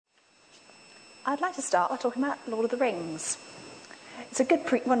I'd like to start by talking about Lord of the Rings. It's a good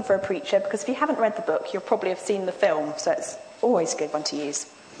one for a preacher because if you haven't read the book, you'll probably have seen the film, so it's always a good one to use.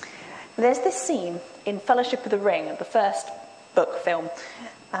 There's this scene in Fellowship of the Ring, the first book film,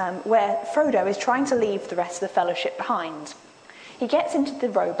 where Frodo is trying to leave the rest of the Fellowship behind. He gets into the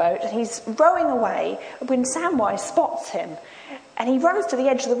rowboat and he's rowing away when Samwise spots him. And he runs to the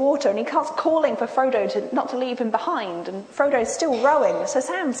edge of the water and he starts calling for Frodo not to leave him behind. And Frodo's still rowing, so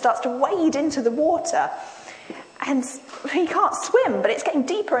Sam starts to wade into the water. And he can't swim, but it's getting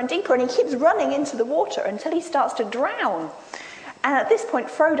deeper and deeper, and he keeps running into the water until he starts to drown. And at this point,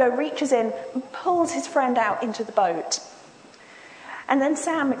 Frodo reaches in and pulls his friend out into the boat. And then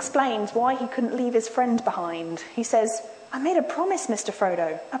Sam explains why he couldn't leave his friend behind. He says, "I made a promise, Mr.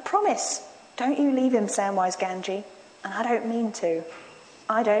 Frodo, a promise. Don't you leave him, Samwise Gamgee. And I don't mean to.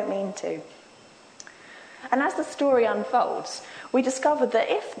 I don't mean to." And as the story unfolds, we discover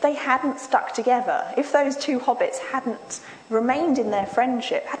that if they hadn't stuck together, if those two hobbits hadn't remained in their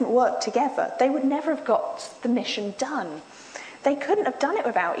friendship, hadn't worked together, they would never have got the mission done. They couldn't have done it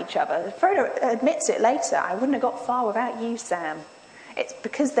without each other. Frodo admits it later, "I wouldn't have got far without you, Sam." It's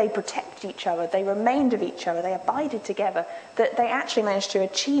because they protected each other, they remained of each other, they abided together, that they actually managed to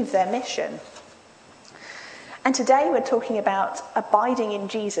achieve their mission. And today we're talking about abiding in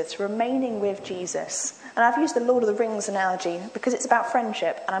Jesus, remaining with Jesus. And I've used the Lord of the Rings analogy because it's about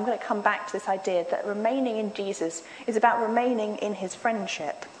friendship, and I'm going to come back to this idea that remaining in Jesus is about remaining in his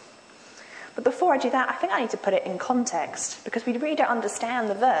friendship. But before I do that, I think I need to put it in context, because we really don't understand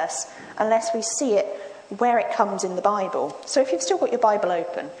the verse unless we see it where it comes in the Bible. So if you've still got your Bible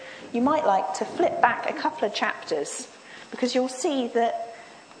open, you might like to flip back a couple of chapters, because you'll see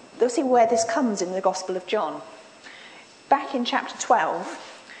where this comes in the Gospel of John. Back in chapter 12,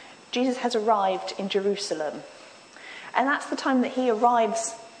 Jesus has arrived in Jerusalem. And that's the time that he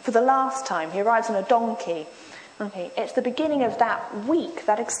arrives for the last time. He arrives on a donkey. Okay, it's the beginning of that week,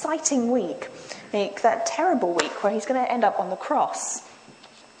 that exciting week, that terrible week where he's going to end up on the cross.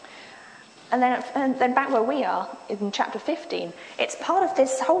 And then back where we are, in chapter 15, it's part of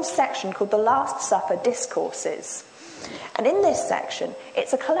this whole section called the Last Supper Discourses. And in this section,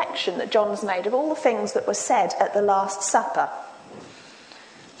 it's a collection that John's made of all the things that were said at the Last Supper.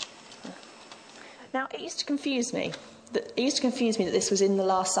 Now, it used to confuse me that this was in the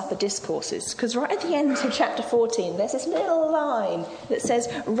Last Supper Discourses, because right at the end of chapter 14, there's this little line that says,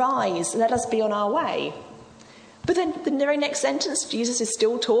 "Rise, let us be on our way." But then the very next sentence, Jesus is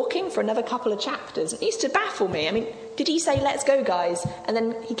still talking for another couple of chapters. It used to baffle me. I mean, did he say, "Let's go, guys," and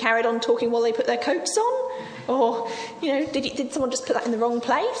then he carried on talking while they put their coats on? Or, did someone just put that in the wrong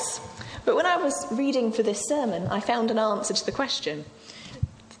place? But when I was reading for this sermon, I found an answer to the question.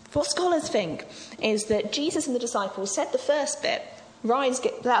 What scholars think is that Jesus and the disciples said the first bit, "Rise,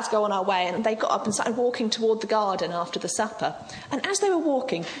 let us go on our way," and they got up and started walking toward the garden after the supper. And as they were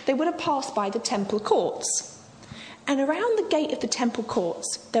walking, they would have passed by the temple courts. And around the gate of the temple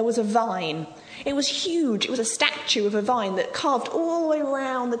courts, there was a vine. It was huge. It was a statue of a vine that carved all the way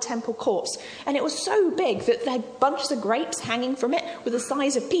around the temple courts. And it was so big that they had bunches of grapes hanging from it with the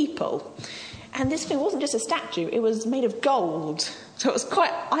size of people. And this thing wasn't just a statue, it was made of gold. So it was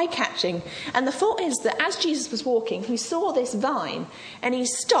quite eye-catching. And the thought is that as Jesus was walking, he saw this vine, and he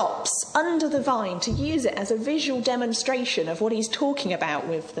stops under the vine to use it as a visual demonstration of what he's talking about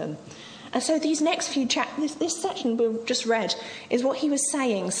with them. And so these next few chapters, this section we've just read, is what he was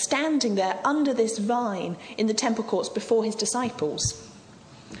saying, standing there under this vine in the temple courts before his disciples.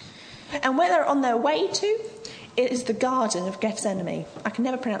 And where they're on their way to, it is the Garden of Gethsemane. I can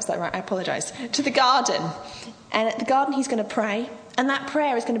never pronounce that right, I apologise. To the garden. And at the garden he's going to pray, and that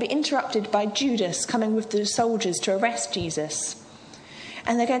prayer is going to be interrupted by Judas coming with the soldiers to arrest Jesus.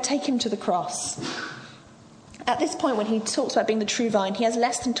 And they're going to take him to the cross. At this point, when he talks about being the true vine, he has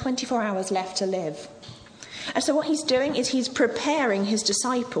less than 24 hours left to live. And so what he's doing is he's preparing his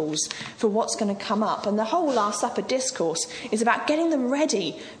disciples for what's going to come up. And the whole Last Supper discourse is about getting them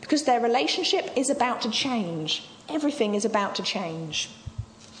ready, because their relationship is about to change. Everything is about to change.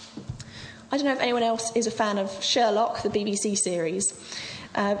 I don't know if anyone else is a fan of Sherlock, the BBC series.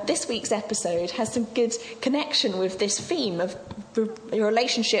 This week's episode has some good connection with this theme of your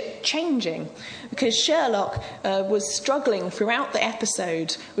relationship changing, because Sherlock was struggling throughout the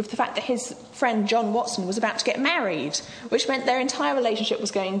episode with the fact that his friend John Watson was about to get married, which meant their entire relationship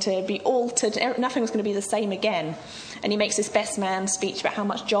was going to be altered. Nothing was going to be the same again. And he makes this best man speech about how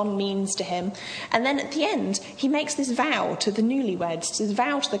much John means to him. And then at the end, he makes this vow to the newlyweds, this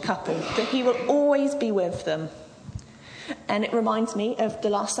vow to the couple, that he will always be with them. And it reminds me of the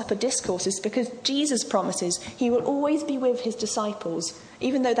Last Supper discourses, because Jesus promises he will always be with his disciples,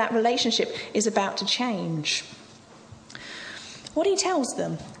 even though that relationship is about to change. What he tells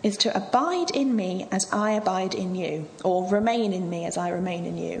them is to abide in me as I abide in you, or remain in me as I remain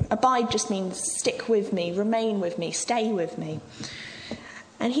in you. Abide just means stick with me, remain with me, stay with me.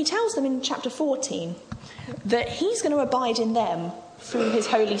 And he tells them in chapter 14 that he's going to abide in them through his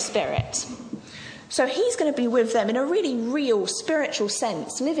Holy Spirit. So he's going to be with them in a really real spiritual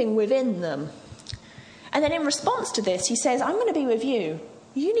sense, living within them. And then in response to this, he says, I'm going to be with you.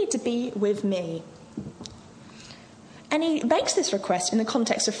 You need to be with me. And he makes this request in the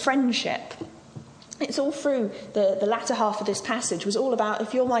context of friendship. It's all through the latter half of this passage was all about,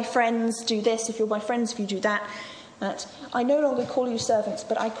 if you're my friends, do this. If you're my friends, if you do that. I no longer call you servants,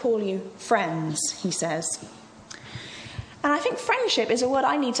 but I call you friends, he says. And I think friendship is a word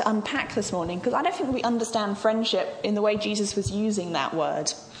I need to unpack this morning, because I don't think we understand friendship in the way Jesus was using that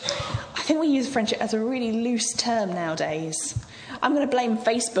word. I think we use friendship as a really loose term nowadays. I'm going to blame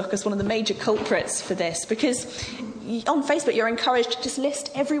Facebook as one of the major culprits for this, because on Facebook you're encouraged to just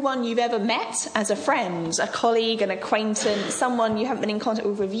list everyone you've ever met as a friend, a colleague, an acquaintance, someone you haven't been in contact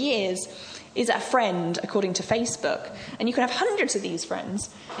with for years is a friend according to Facebook. And you can have hundreds of these friends.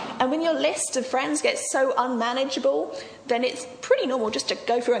 And when your list of friends gets so unmanageable, then it's pretty normal just to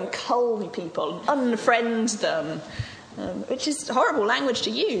go through and cull people, unfriend them, which is horrible language to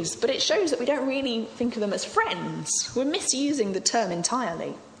use, but it shows that we don't really think of them as friends. We're misusing the term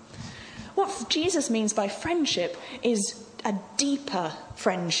entirely. What Jesus means by friendship is a deeper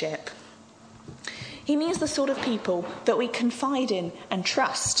friendship. He means the sort of people that we confide in and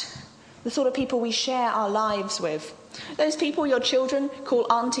trust, the sort of people we share our lives with. Those people your children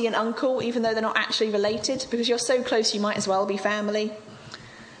call auntie and uncle, even though they're not actually related, because you're so close you might as well be family.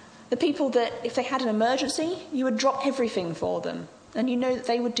 The people that, if they had an emergency, you would drop everything for them, and you know that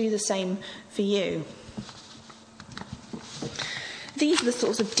they would do the same for you. These are the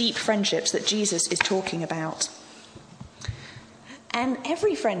sorts of deep friendships that Jesus is talking about. And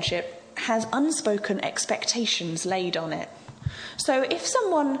every friendship has unspoken expectations laid on it. So if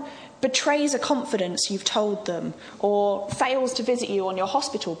someone betrays a confidence you've told them, or fails to visit you on your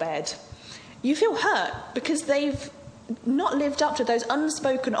hospital bed, you feel hurt because they've not lived up to those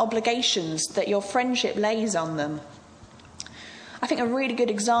unspoken obligations that your friendship lays on them. I think a really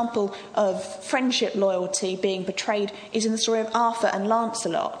good example of friendship loyalty being betrayed is in the story of Arthur and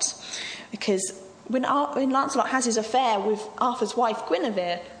Lancelot. Because when Lancelot has his affair with Arthur's wife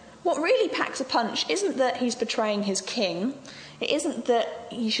Guinevere, what really packs a punch isn't that he's betraying his king. It isn't that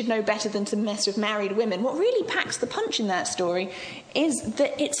he should know better than to mess with married women. What really packs the punch in that story is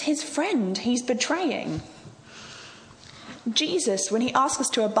that it's his friend he's betraying. Jesus, when he asks us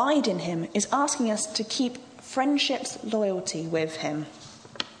to abide in him, is asking us to keep friendship's loyalty with him.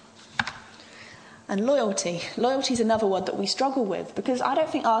 And loyalty is another word that we struggle with, because I don't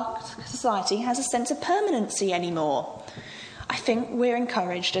think our society has a sense of permanency anymore. I think we're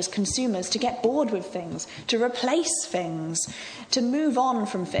encouraged as consumers to get bored with things, to replace things, to move on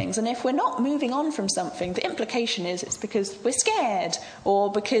from things. And if we're not moving on from something, the implication is it's because we're scared,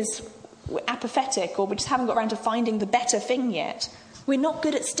 or because we're apathetic, or we just haven't got around to finding the better thing yet. We're not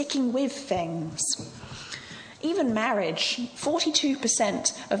good at sticking with things. Even marriage,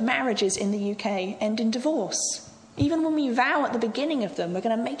 42% of marriages in the UK end in divorce. Even when we vow at the beginning of them, we're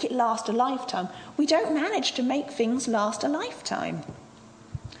going to make it last a lifetime, we don't manage to make things last a lifetime.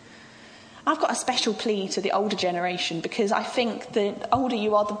 I've got a special plea to the older generation, because I think the older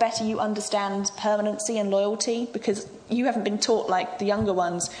you are, the better you understand permanency and loyalty, because you haven't been taught, like the younger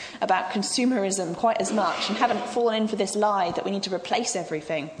ones, about consumerism quite as much, and haven't fallen in for this lie that we need to replace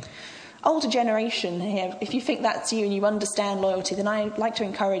everything. Older generation here, if you think that's you and you understand loyalty, then I'd like to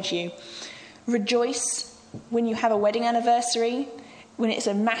encourage you. Rejoice when you have a wedding anniversary, when it's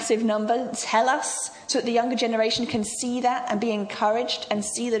a massive number. Tell us, so that the younger generation can see that and be encouraged and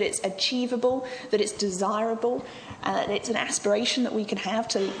see that it's achievable, that it's desirable, and that it's an aspiration that we can have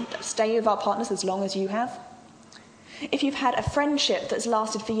to stay with our partners as long as you have. If you've had a friendship that's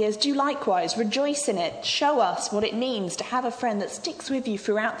lasted for years, do likewise. Rejoice in it. Show us what it means to have a friend that sticks with you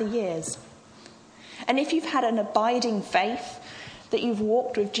throughout the years. And if you've had an abiding faith, that you've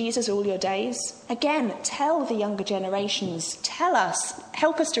walked with Jesus all your days, again, tell the younger generations, tell us,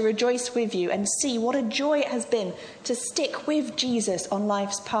 help us to rejoice with you and see what a joy it has been to stick with Jesus on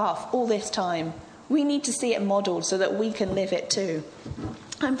life's path all this time. We need to see it modelled so that we can live it too.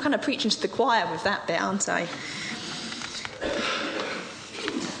 I'm kind of preaching to the choir with that bit, aren't I?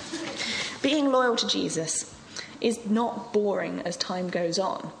 Being loyal to Jesus is not boring as time goes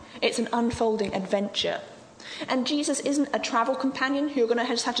on. It's an unfolding adventure. And Jesus isn't a travel companion who you're going to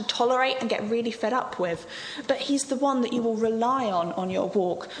just have to tolerate and get really fed up with, but he's the one that you will rely on your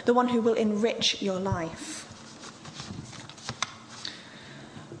walk, the one who will enrich your life.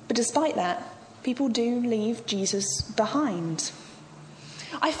 But despite that, people do leave Jesus behind.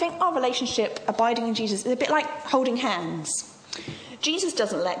 I think our relationship, abiding in Jesus, is a bit like holding hands. Jesus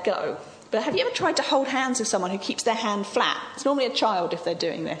doesn't let go. But have you ever tried to hold hands with someone who keeps their hand flat? It's normally a child if they're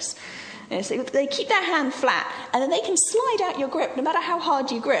doing this. And so they keep their hand flat, and then they can slide out your grip. No matter how hard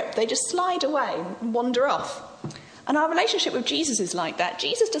you grip, they just slide away and wander off. And our relationship with Jesus is like that.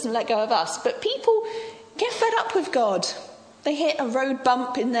 Jesus doesn't let go of us, but people get fed up with God. They hit a road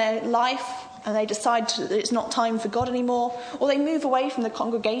bump in their life, and they decide that it's not time for God anymore, or they move away from the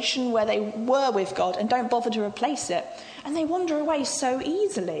congregation where they were with God and don't bother to replace it, and they wander away so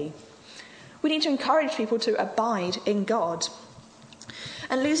easily. We need to encourage people to abide in God.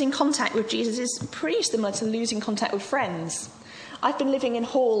 And losing contact with Jesus is pretty similar to losing contact with friends. I've been living in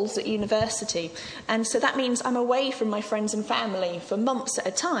halls at university, and so that means I'm away from my friends and family for months at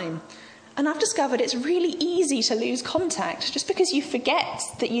a time. And I've discovered it's really easy to lose contact just because you forget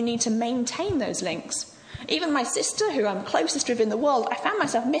that you need to maintain those links. Even my sister, who I'm closest with in the world, I found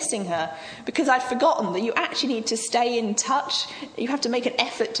myself missing her because I'd forgotten that you actually need to stay in touch. You have to make an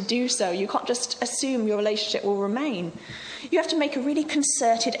effort to do so. You can't just assume your relationship will remain. You have to make a really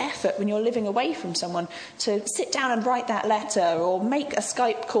concerted effort when you're living away from someone to sit down and write that letter or make a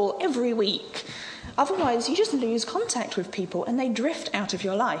Skype call every week. Otherwise, you just lose contact with people and they drift out of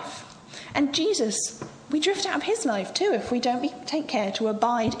your life. And Jesus, we drift out of his life too if we don't take care to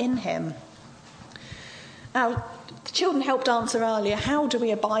abide in him. Now, the children helped answer earlier, how do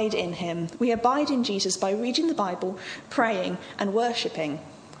we abide in him? We abide in Jesus by reading the Bible, praying and worshipping.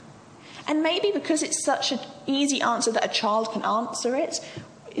 And maybe because it's such an easy answer that a child can answer it,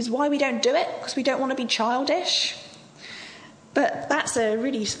 is why we don't do it, because we don't want to be childish. But that's a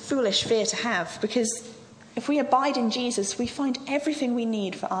really foolish fear to have, because if we abide in Jesus, we find everything we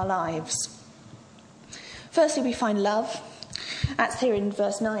need for our lives. Firstly, we find love. That's here in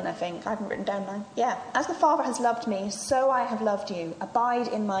verse 9, I think. I haven't written down 9. Yeah. As the Father has loved me, so I have loved you. Abide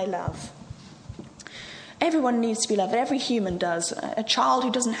in my love. Everyone needs to be loved. Every human does. A child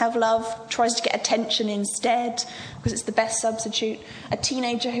who doesn't have love tries to get attention instead because it's the best substitute. A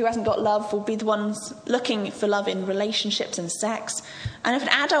teenager who hasn't got love will be the ones looking for love in relationships and sex. And if an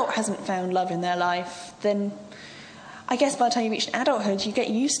adult hasn't found love in their life, then I guess by the time you reach adulthood, you get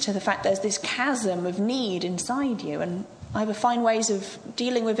used to the fact there's this chasm of need inside you, and either find ways of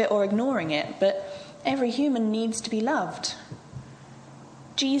dealing with it or ignoring it. But every human needs to be loved.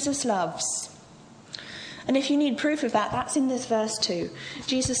 Jesus loves. And if you need proof of that, that's in this verse too.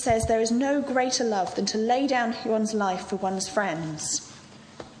 Jesus says there is no greater love than to lay down one's life for one's friends.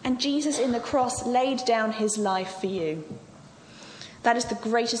 And Jesus in the cross laid down his life for you. That is the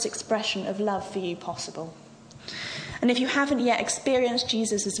greatest expression of love for you possible. And if you haven't yet experienced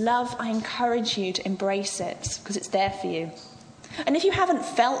Jesus' love, I encourage you to embrace it because it's there for you. And if you haven't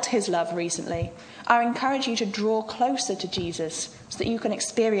felt his love recently, I encourage you to draw closer to Jesus so that you can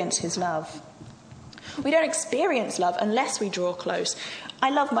experience his love. We don't experience love unless we draw close.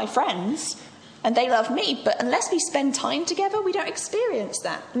 I love my friends and they love me, but unless we spend time together, we don't experience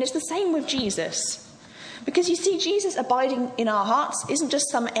that. And it's the same with Jesus. Because you see, Jesus abiding in our hearts isn't just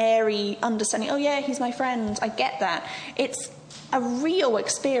some airy understanding, oh yeah, he's my friend, I get that. It's a real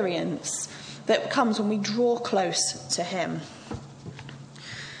experience that comes when we draw close to him.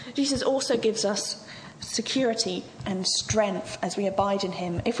 Jesus also gives us security and strength as we abide in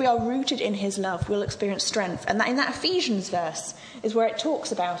him. If we are rooted in his love, we'll experience strength. And that in that Ephesians verse is where it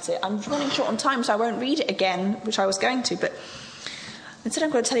talks about it. I'm running short on time, so I won't read it again, which I was going to, but instead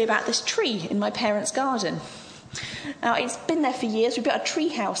I'm going to tell you about this tree in my parents' garden. Now, it's been there for years. We built a tree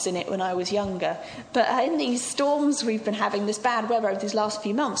house in it when I was younger. But in these storms we've been having, this bad weather over these last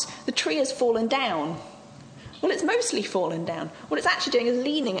few months, the tree has fallen down. Well, it's mostly fallen down. What it's actually doing is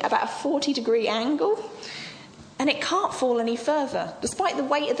leaning at about a 40-degree angle. And it can't fall any further. Despite the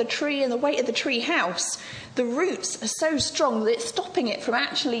weight of the tree and the weight of the tree house, the roots are so strong that it's stopping it from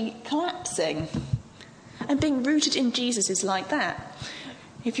actually collapsing. And being rooted in Jesus is like that.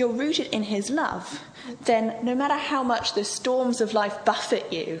 If you're rooted in his love, then no matter how much the storms of life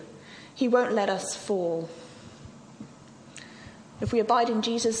buffet you, he won't let us fall. If we abide in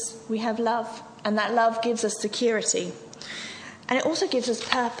Jesus, we have love, and that love gives us security. And it also gives us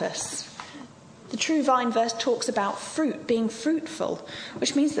purpose. The True Vine verse talks about fruit, being fruitful,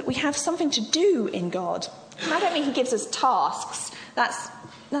 which means that we have something to do in God. I don't mean he gives us tasks.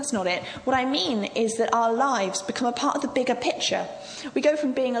 That's not it. What I mean is that our lives become a part of the bigger picture. We go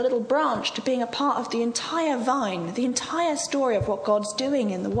from being a little branch to being a part of the entire vine, the entire story of what God's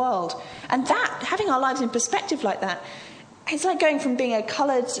doing in the world. And that, having our lives in perspective like that, it's like going from being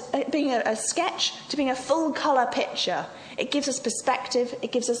a sketch to being a full colour picture. It gives us perspective,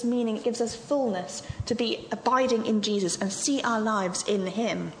 it gives us meaning, it gives us fullness to be abiding in Jesus and see our lives in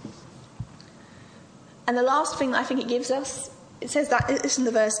him. And the last thing that I think it gives us, it says that, it's in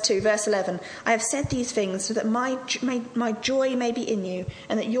the verse 2, verse 11. I have said these things so that my joy may be in you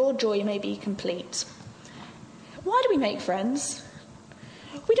and that your joy may be complete. Why do we make friends?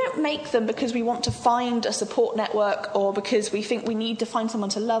 We don't make them because we want to find a support network or because we think we need to find someone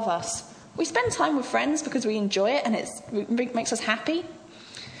to love us. We spend time with friends because we enjoy it and it makes us happy.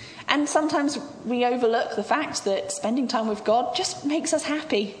 And sometimes we overlook the fact that spending time with God just makes us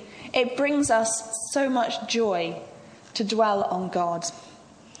happy. It brings us so much joy to dwell on God.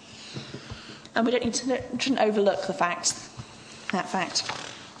 And we shouldn't overlook that fact.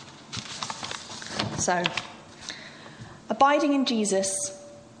 So, abiding in Jesus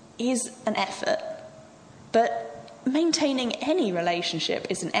is an effort, but maintaining any relationship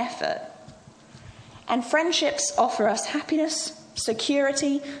is an effort. And friendships offer us happiness,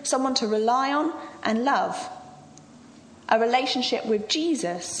 security, someone to rely on, and love. A relationship with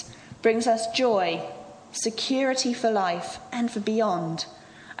Jesus brings us joy, security for life and for beyond,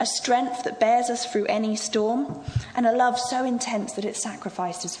 a strength that bears us through any storm, and a love so intense that it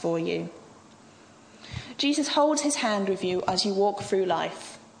sacrifices for you. Jesus holds his hand with you as you walk through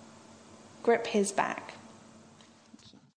life. Grip his back.